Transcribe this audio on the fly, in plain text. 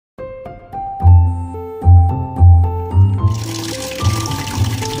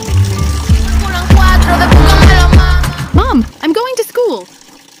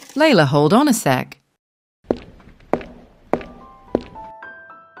Layla, hold on a sec.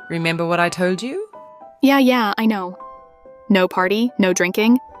 Remember what I told you? Yeah, I know. No party, no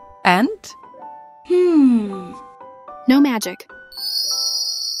drinking. And? No magic.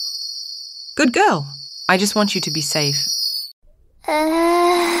 Good girl. I just want you to be safe.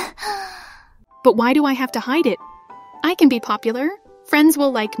 But why do I have to hide it? I can be popular. Friends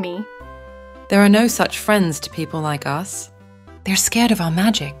will like me. There are no such friends to people like us. They're scared of our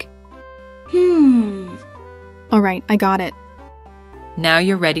magic. All right, I got it. Now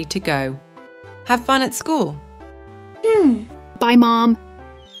you're ready to go. Have fun at school. Bye, Mom.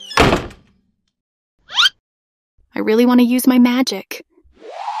 I really want to use my magic.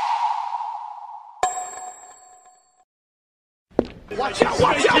 Watch out,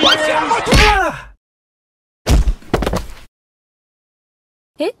 watch out, watch out, watch out!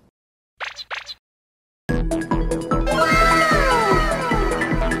 Hit?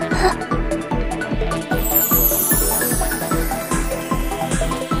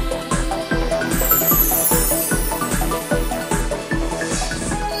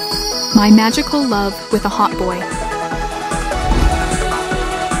 My magical love with a hot boy.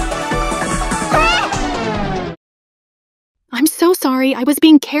 I'm so sorry, I was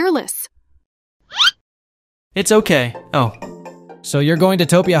being careless. It's okay. Oh, so you're going to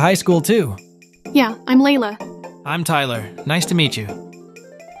Topia High School too? Yeah, I'm Layla. I'm Tyler. Nice to meet you.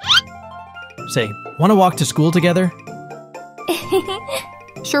 Say, want to walk to school together?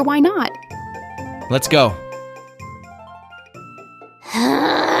 Sure, why not? Let's go.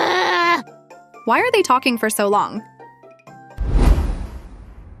 Why are they talking for so long?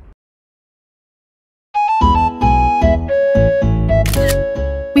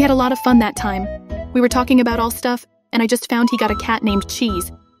 We had a lot of fun that time. We were talking about all stuff, and I just found he got a cat named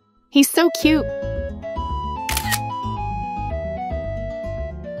Cheese. He's so cute.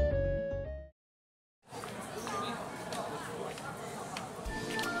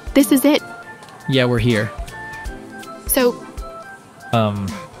 This is it. Yeah, we're here. So,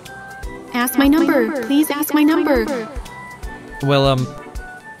 ask my number. Please ask my number. Well,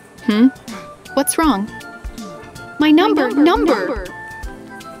 What's wrong? My number.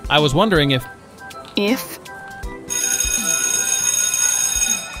 I was wondering if... If?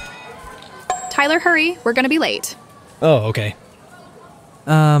 Tyler, hurry. We're gonna be late. Oh, okay.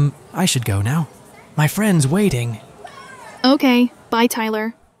 I should go now. My friend's waiting. Okay. Bye,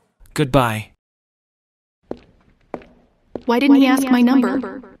 Tyler. Goodbye. Why didn't he ask my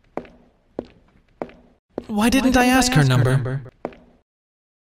number? Why didn't I ask her number?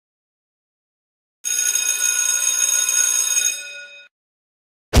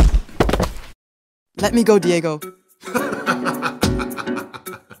 Let me go, Diego.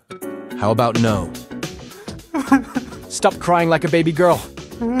 How about no? Stop crying like a baby girl.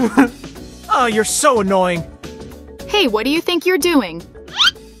 Oh, you're so annoying. Hey, what do you think you're doing?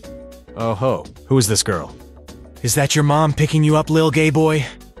 Oh ho, who is this girl? Is that your mom picking you up, lil gay boy?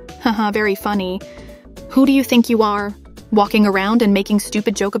 Haha, very funny. Who do you think you are? Walking around and making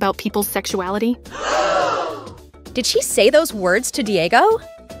stupid joke about people's sexuality? Did she say those words to Diego?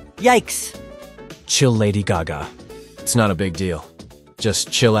 Yikes. Chill, Lady Gaga. It's not a big deal.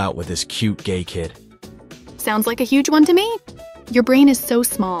 Just chill out with this cute gay kid. Sounds like a huge one to me. Your brain is so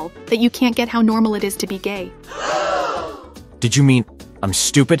small that you can't get how normal it is to be gay. Did you mean I'm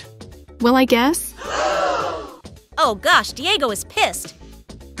stupid? Well, I guess. Oh gosh, Diego is pissed.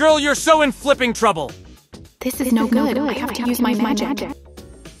 Girl, you're so in flipping trouble. This is no good. I have to use my magic.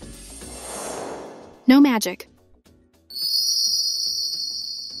 No magic.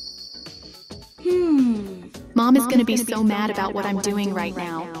 Mom is gonna be so mad about what I'm doing right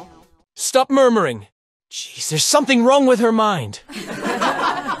now. Stop murmuring. Jeez, there's something wrong with her mind.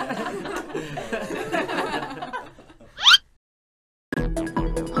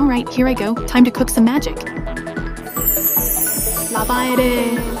 All right, here I go. Time to cook some magic.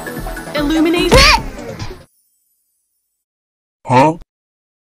 Lavaere. Illuminate. Huh?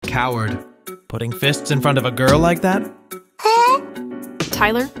 Coward. Putting fists in front of a girl like that?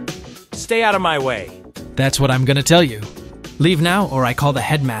 Tyler? Stay out of my way. That's what I'm gonna tell you. Leave now or I call the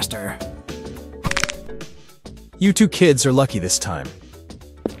headmaster. You two kids are lucky this time.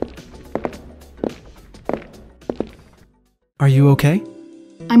 Are you okay?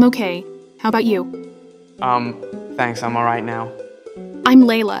 I'm okay. How about you? Thanks, I'm alright now. I'm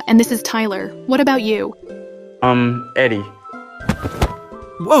Layla, and this is Tyler. What about you? Eddie.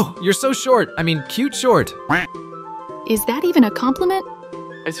 Whoa, you're so short. I mean, cute short. Is that even a compliment?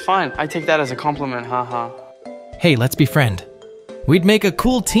 It's fine, I take that as a compliment, haha. Hey, let's be friend. We'd make a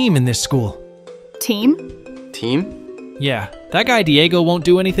cool team in this school. Team? Team? Yeah, That guy Diego won't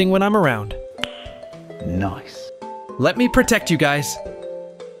do anything when I'm around. Nice. Let me protect you guys.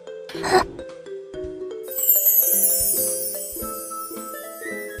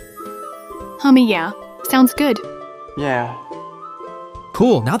 Yeah. Sounds good. Yeah.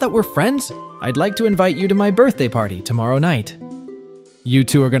 Cool, now that we're friends, I'd like to invite you to my birthday party tomorrow night. You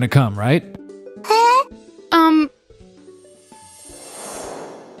two are gonna come, right?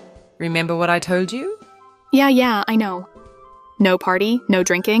 Remember what I told you? Yeah, I know. No party, no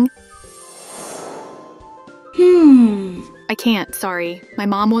drinking. I can't, sorry. My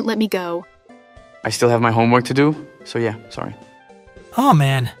mom won't let me go. I still have my homework to do, so yeah, sorry. Aw,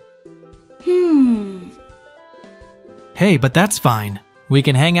 man. Hey, but that's fine. We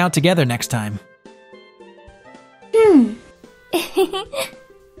can hang out together next time.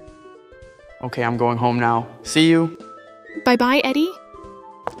 Okay, I'm going home now. See you. Bye-bye, Eddie.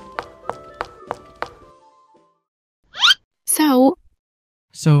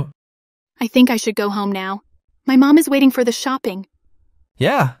 So, I think I should go home now. My mom is waiting for the shopping.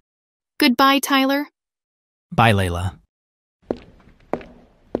 Yeah. Goodbye, Tyler. Bye, Layla.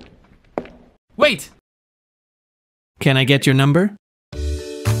 Wait! Can I get your number?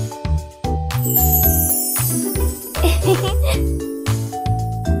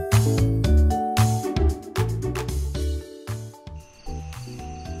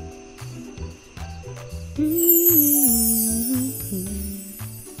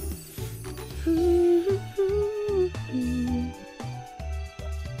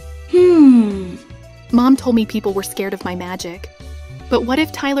 Mom told me people were scared of my magic. But what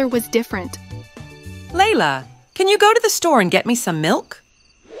if Tyler was different? Layla, can you go to the store and get me some milk?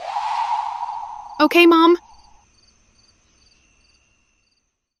 Okay, Mom.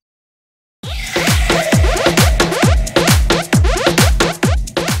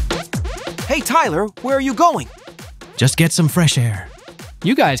 Hey, Tyler, where are you going? Just get some fresh air.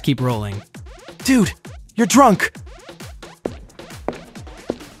 You guys keep rolling. Dude, you're drunk.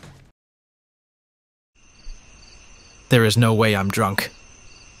 There is no way I'm drunk.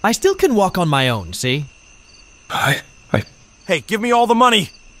 I still can walk on my own, see? Hey, give me all the money.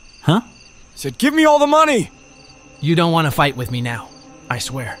 Huh? Said, give me all the money. You don't want to fight with me now, I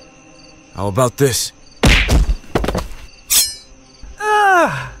swear. How about this?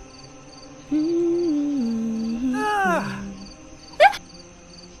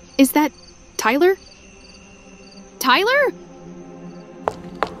 Is that Tyler? Tyler?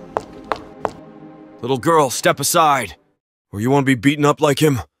 Little girl, step aside. Or you want to be beaten up like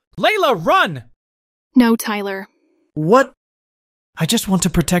him? Layla, run! No, Tyler. What? I just want to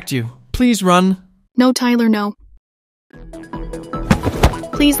protect you. Please run. No, Tyler, no.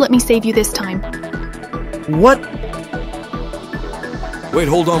 Please let me save you this time. What? Wait,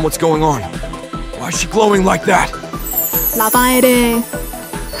 hold on, what's going on? Why is she glowing like that? Lavaere.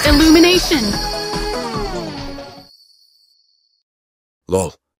 Illumination.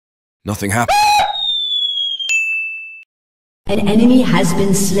 Lol. Nothing happened. An enemy has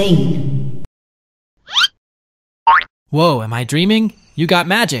been slain. Whoa, am I dreaming? You got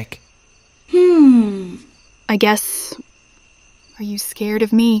magic. I guess... Are you scared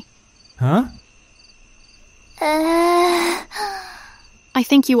of me? Huh? I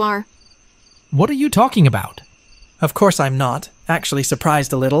think you are. What are you talking about? Of course I'm not. Actually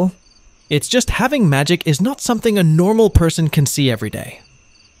surprised a little. It's just having magic is not something a normal person can see every day.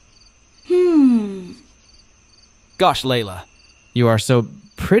 Gosh, Layla. You are so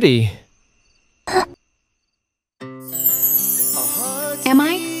pretty. Am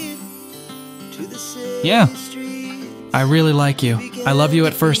I? Yeah. I really like you. I love you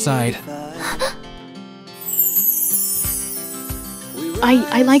at first sight.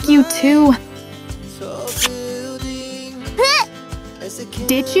 I like you too.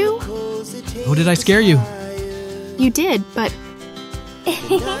 Did you? Oh, did I scare you? You did, but...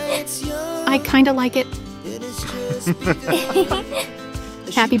 I kinda like it.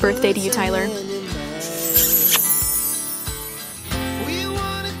 Happy birthday to you, Tyler.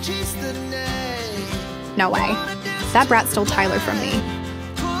 No way. That brat stole Tyler from me.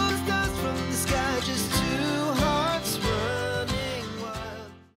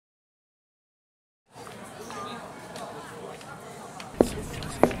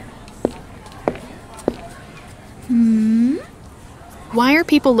 Why are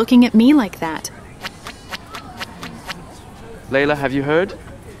people looking at me like that? Layla, have you heard?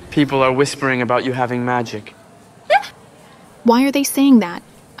 People are whispering about you having magic. Why are they saying that?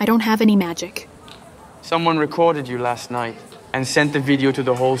 I don't have any magic. Someone recorded you last night and sent the video to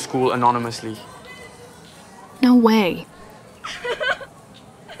the whole school anonymously. No way.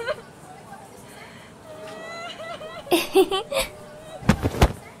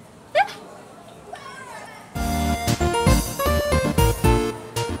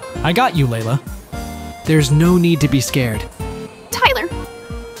 I got you, Layla. There's no need to be scared. Tyler.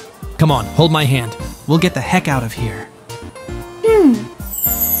 Come on, hold my hand. We'll get the heck out of here.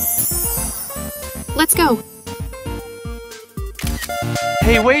 Let's go.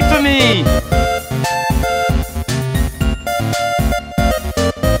 Hey, wait for me!